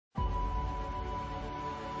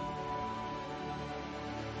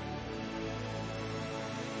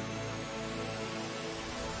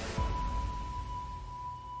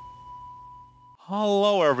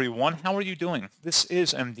Hello everyone, how are you doing? This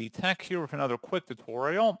is MD Tech here with another quick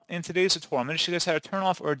tutorial. In today's tutorial, I'm going to show you guys how to turn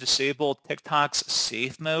off or disable TikTok's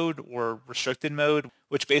safe mode or restricted mode,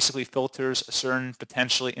 which basically filters certain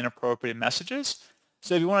potentially inappropriate messages.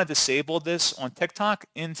 So if you want to disable this on TikTok,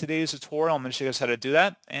 in today's tutorial, I'm going to show you guys how to do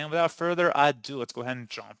that. And without further ado, let's go ahead and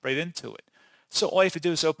jump right into it. So all you have to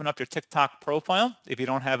do is open up your TikTok profile. If you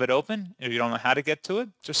don't have it open, or you don't know how to get to it,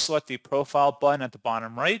 just select the profile button at the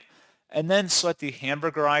bottom right, and then select the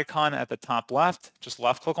hamburger icon at the top left. Just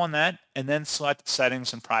left click on that, and then select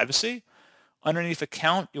settings and privacy. Underneath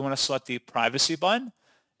account, you want to select the privacy button,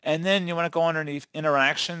 and then you want to go underneath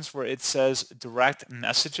interactions where it says direct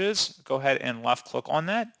messages. Go ahead and left click on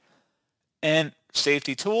that. And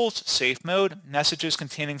safety tools, safe mode, messages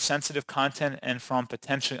containing sensitive content and from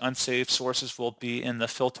potentially unsafe sources will be in the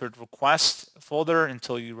filtered request folder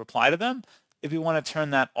until you reply to them. If you want to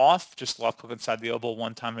turn that off, just left click inside the oval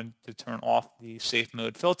one time to turn off the safe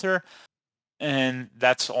mode filter. And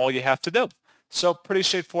that's all you have to do. So pretty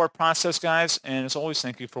straightforward process, guys. And as always,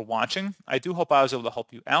 thank you for watching. I do hope I was able to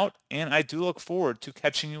help you out. And I do look forward to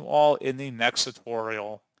catching you all in the next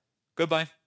tutorial. Goodbye.